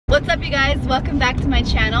guys, welcome back to my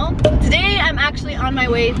channel. Today I'm actually on my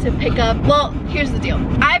way to pick up, well, here's the deal.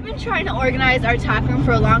 I've been trying to organize our tack room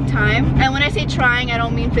for a long time, and when I say trying, I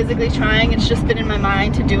don't mean physically trying, it's just been in my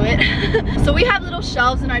mind to do it. So we have little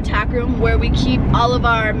shelves in our tack room where we keep all of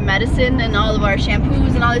our medicine and all of our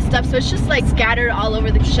shampoos and all this stuff, so it's just like scattered all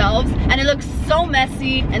over the shelves, and it looks so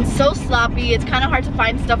messy and so sloppy. It's kind of hard to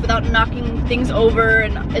find stuff without knocking things over,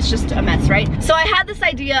 and it's just a mess, right? So I had this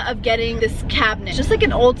idea of getting this cabinet, just like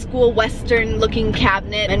an old school Western looking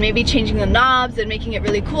cabinet, and maybe changing the knobs and making it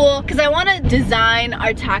really cool, because I want to design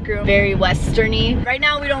our tack room very Western-y. Right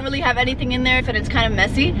now we don't really have anything in there and it's kind of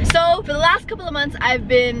messy. So for the last couple of months I've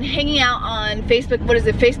been hanging out on Facebook. What is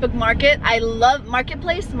it? Facebook Market. I love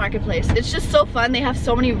Marketplace. It's just so fun. They have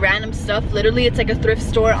so many random stuff. Literally it's like a thrift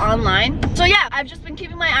store online. So yeah, I've just been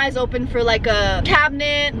keeping my eyes open for like a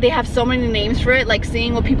cabinet. They have so many names for it, like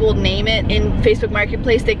seeing what people name it in Facebook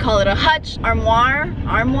Marketplace. They call it a hutch, armoire,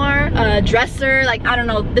 dresser, like I don't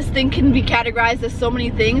know. This thing can be categorized as so many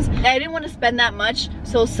things. I didn't want to spend that much,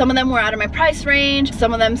 so some of them were out of my price range,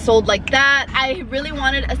 some of them sold like that. I really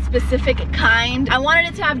wanted a specific kind. I wanted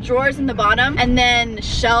it to have drawers in the bottom and then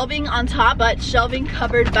shelving on top, but shelving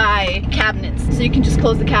covered by cabinets, so you can just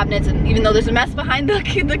close the cabinets, and even though there's a mess behind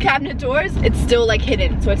the cabinet doors, it's still like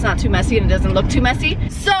hidden, so it's not too messy and it doesn't look too messy.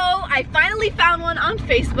 So I finally found one on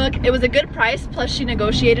Facebook. It was a good price, plus she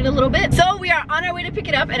negotiated a little bit. So we are on our way to pick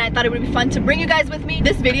it up, and I thought it would be fun to bring you guys with me.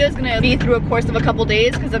 This video is gonna be through a course of a couple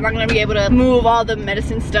days because I'm not gonna be able to move all the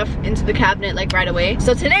medicine stuff into the cabinet like right away.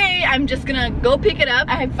 So today I'm just gonna go pick it up.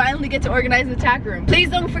 I finally get to organize the tack room. Please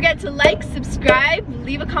don't forget to like, subscribe,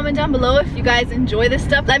 leave a comment down below if you guys enjoy this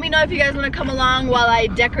stuff. Let me know if you guys want to come along while I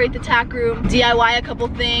decorate the tack room, DIY a couple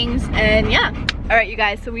things, and yeah. All right, you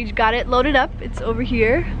guys, so we got it loaded up. It's over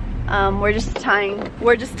here. We're just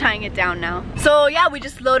tying it down now. So yeah, we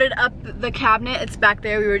just loaded up the cabinet. It's back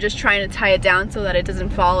there. We were just trying to tie it down so that it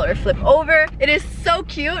doesn't fall or flip over. It is so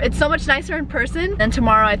cute. It's so much nicer in person. And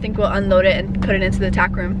tomorrow I think we'll unload it and put it into the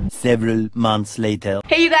tack room. Several months later.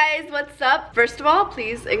 Hey you guys, what's up? First of all,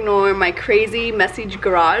 please ignore my crazy messy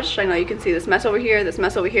garage. I know you can see this mess over here, this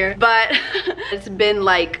mess over here, but it's been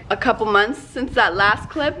like a couple months since that last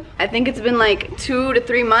clip. I think it's been like 2 to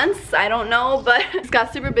 3 months. I don't know, but it's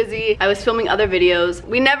got super busy. I was filming other videos.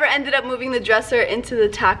 We never ended up moving the dresser into the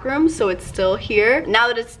tack room, so it's still here. Now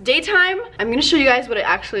that it's daytime, I'm gonna show you guys what it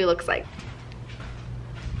actually looks like.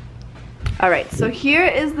 Alright, so here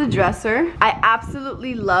is the dresser. I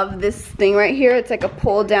absolutely love this thing right here. It's like a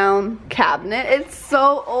pull down cabinet. It's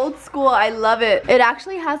so old school. I love it. It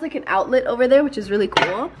actually has like an outlet over there, which is really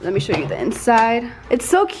cool. Let me show you the inside. It's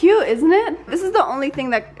so cute, isn't it? This is the only thing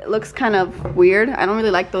that looks kind of weird. I don't really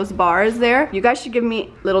like those bars there. You guys should give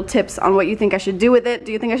me little tips on what you think I should do with it.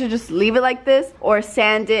 Do you think I should just leave it like this, or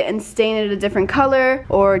sand it and stain it a different color,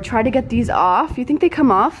 or try to get these off? You think they come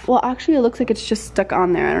off? Well, actually it looks like it's just stuck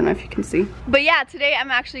on there. I don't know if you can see. But yeah, today I'm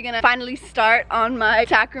actually gonna finally start on my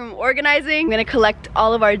tack room organizing. I'm gonna collect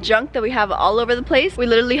all of our junk that we have all over the place. We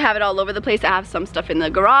literally have it all over the place. I have some stuff in the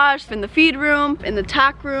garage, in the feed room, in the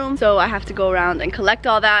tack room. So I have to go around and collect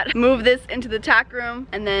all that, move this into the tack room,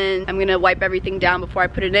 and then I'm gonna wipe everything down before I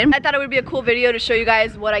put it in. I thought it would be a cool video to show you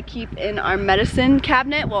guys what I keep in our medicine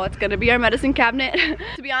cabinet. Well, it's gonna be our medicine cabinet.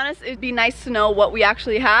 To be honest, it'd be nice to know what we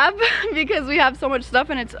actually have because we have so much stuff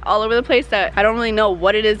and it's all over the place that I don't really know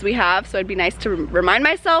what it is we have. So it'd be nice to remind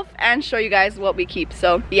myself and show you guys what we keep.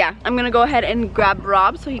 So yeah, I'm gonna go ahead and grab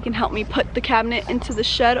Rob so he can help me put the cabinet into the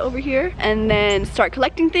shed over here, and then start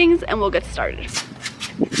collecting things, and we'll get started.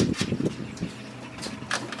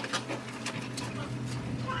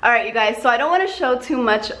 Alright you guys, so I don't want to show too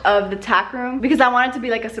much of the tack room because I want it to be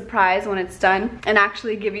like a surprise when it's done and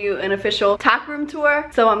actually give you an official tack room tour.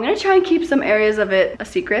 So I'm gonna try and keep some areas of it a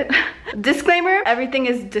secret. Disclaimer, everything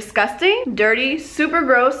is disgusting, dirty, super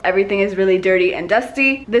gross. Everything is really dirty and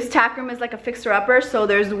dusty. This tack room is like a fixer-upper, so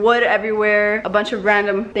there's wood everywhere, a bunch of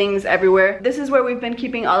random things everywhere. This is where we've been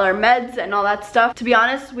keeping all our meds and all that stuff. To be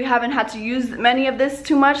honest, we haven't had to use many of this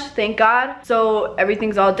too much, thank God. So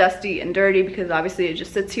everything's all dusty and dirty because obviously it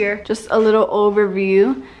just sits here. Just a little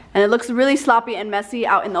overview. And it looks really sloppy and messy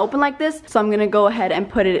out in the open like this, so I'm gonna go ahead and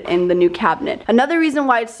put it in the new cabinet. Another reason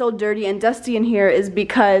why it's so dirty and dusty in here is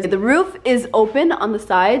because the roof is open on the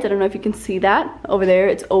sides. I don't know if you can see that over there,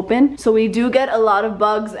 it's open. So we do get a lot of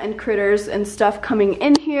bugs and critters and stuff coming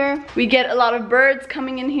in here. We get a lot of birds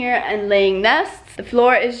coming in here and laying nests. The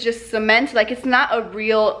floor is just cement, like it's not a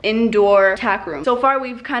real indoor tack room. So far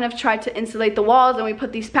we've kind of tried to insulate the walls and we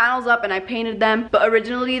put these panels up and I painted them, but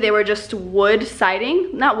originally they were just wood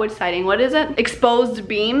siding. Not wood siding, what is it? Exposed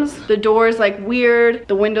beams. The door's like weird,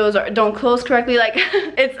 the windows don't close correctly, like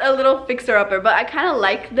it's a little fixer-upper, but I kind of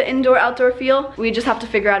like the indoor-outdoor feel. We just have to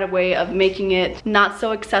figure out a way of making it not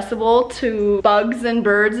so accessible to bugs and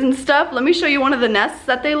birds and stuff. Let me show you one of the nests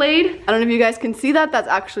that they laid. I don't know if you guys can see that. That's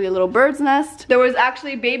actually a little bird's nest. There was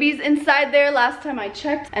actually babies inside there last time I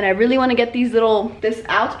checked, and I really want to get this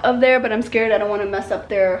out of there, but I'm scared I don't want to mess up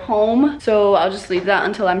their home, so I'll just leave that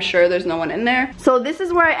until I'm sure there's no one in there. So this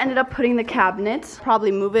is where I ended up putting the cabinet.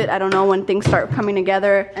 Probably move it, I don't know, when things start coming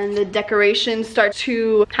together and the decorations start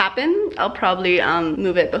to happen, I'll probably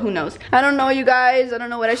move it, but who knows. I don't know, you guys. I don't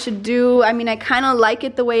know what I should do. I mean, I kind of like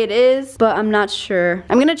it the way it is, but I'm not sure.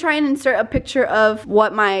 I'm gonna try and insert a picture of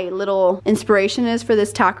what my little inspiration is for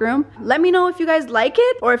this tack room. Let me know if you guys like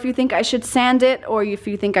it, or if you think I should sand it, or if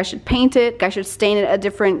you think I should paint it. I should stain it a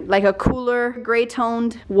different, like a cooler gray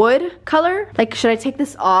toned wood color. Like, should I take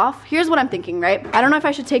this off? Here's what I'm thinking, right? I don't know if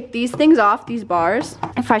I should take these things off, these bars,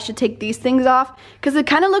 if I should take these things off, because it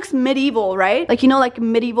kind of looks medieval, right? Like, you know, like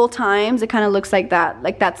medieval times, it kind of looks like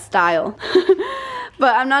that style.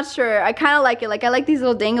 But I'm not sure. I kind of like it. Like, I like these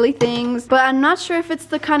little dangly things, but I'm not sure if it's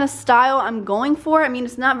the kind of style I'm going for. I mean,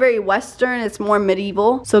 it's not very Western, it's more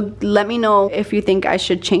medieval. So let me know if you think I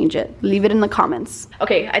should change it. Leave it in the comments.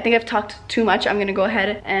 Okay, I think I've talked too much. I'm gonna go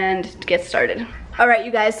ahead and get started. Alright,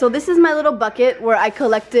 you guys, so this is my little bucket where I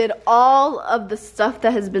collected all of the stuff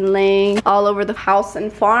that has been laying all over the house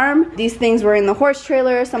and farm. These things were in the horse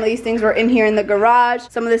trailer, some of these things were in here in the garage,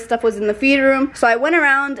 some of this stuff was in the feed room. So I went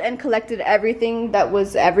around and collected everything that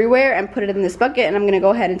was everywhere and put it in this bucket, and I'm gonna go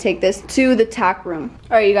ahead and take this to the tack room.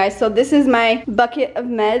 Alright, you guys, so this is my bucket of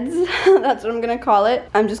meds. That's what I'm gonna call it.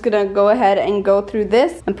 I'm just gonna go ahead and go through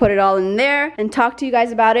this and put it all in there and talk to you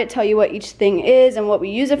guys about it, tell you what each thing is and what we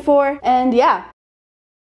use it for, and yeah.